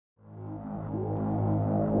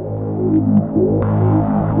Hi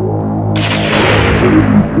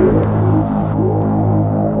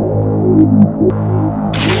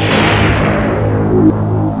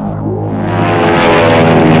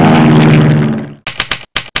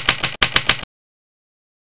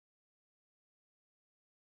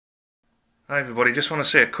everybody, just want to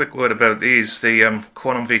say a quick word about these, the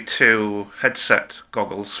Quanum V2 headset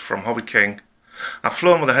goggles from Hobby King. I've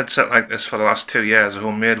flown with a headset like this for the last 2 years, a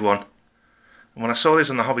homemade one. And when I saw these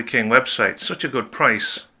on the Hobby King website, such a good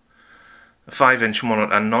price, a 5-inch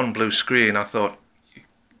monitor and non-blue screen, I thought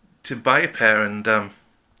to buy a pair and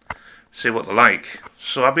see what they're like.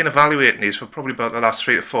 So I've been evaluating these for probably about the last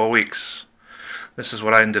 3 to 4 weeks. This is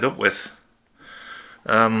what I ended up with.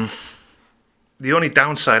 The only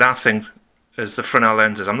downside, I think, is the Fresnel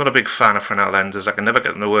lenses. I'm not a big fan of Fresnel lenses. I can never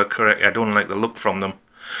get them to work correctly. I don't like the look from them.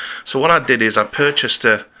 So what I did is I purchased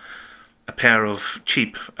a pair of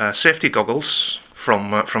cheap safety goggles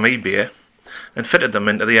from eBay and fitted them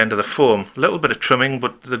into the end of the foam. A little bit of trimming,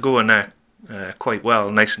 but they go in there quite well,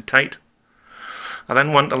 nice and tight. I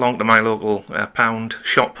then went along to my local pound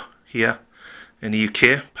shop here in the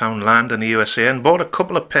UK, Poundland in the USA, and bought a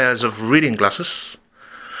couple of pairs of reading glasses,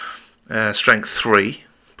 strength 3.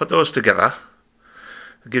 Put those together,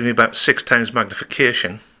 give me about 6 times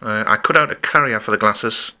magnification. I cut out a carrier for the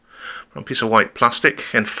glasses from a piece of white plastic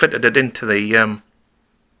and fitted it into the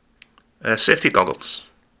safety goggles.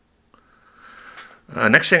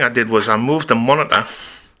 Next thing I did was I moved the monitor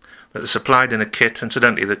that is supplied in a kit.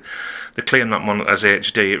 Incidentally, they claim that monitor as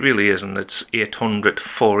HD. It really isn't. It's 800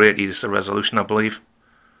 480 is the resolution, I believe,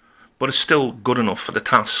 but it's still good enough for the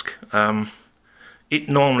task. It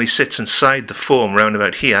normally sits inside the foam round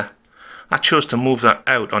about here. I chose to move that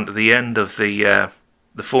out onto the end of the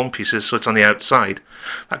foam pieces, so it's on the outside.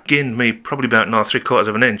 That gained me probably about another 3/4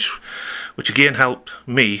 of an inch, which again helped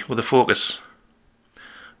me with the focus.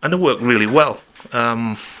 And it worked really well.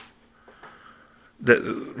 The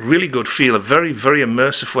really good feel, very, very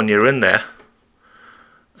immersive when you're in there.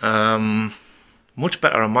 Much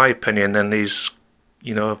better in my opinion than these,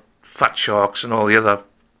 Fat Sharks and all the other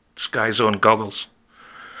Sky Zone goggles.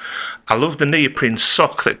 I love the neoprene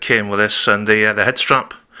sock that came with this, and the head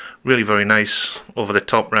strap, really very nice over the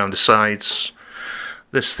top, round the sides.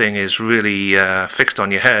 This thing is really fixed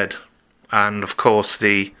on your head, and of course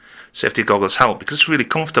the safety goggles help because it's really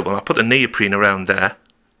comfortable. I put the neoprene around there,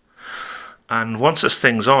 and once this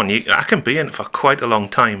thing's on, I can be in it for quite a long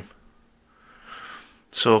time.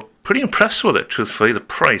 So pretty impressed with it, truthfully. The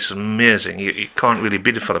price is amazing. You can't really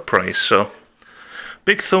beat it for the price. So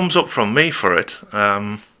big thumbs up from me for it.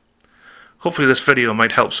 Hopefully this video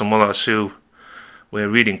might help some others who wear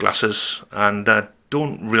reading glasses and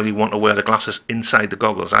don't really want to wear the glasses inside the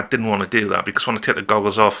goggles. I didn't want to do that because when I take the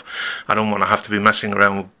goggles off, I don't want to have to be messing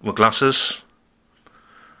around with glasses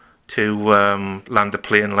to land the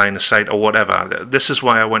plane, line of sight or whatever. This is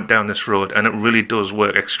why I went down this road, and it really does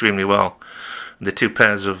work extremely well. The 2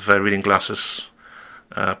 pairs of reading glasses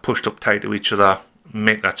pushed up tight to each other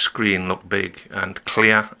make that screen look big and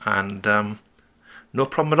clear, and no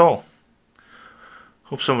problem at all.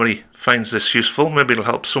 Hope somebody finds this useful. Maybe it'll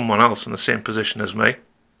help someone else in the same position as me.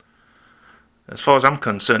 As far as I'm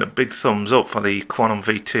concerned, a big thumbs up for the Quanum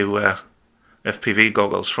V2 FPV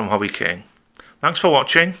goggles from Hobby King. Thanks for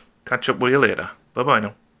watching. Catch up with you later. Bye bye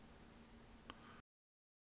now.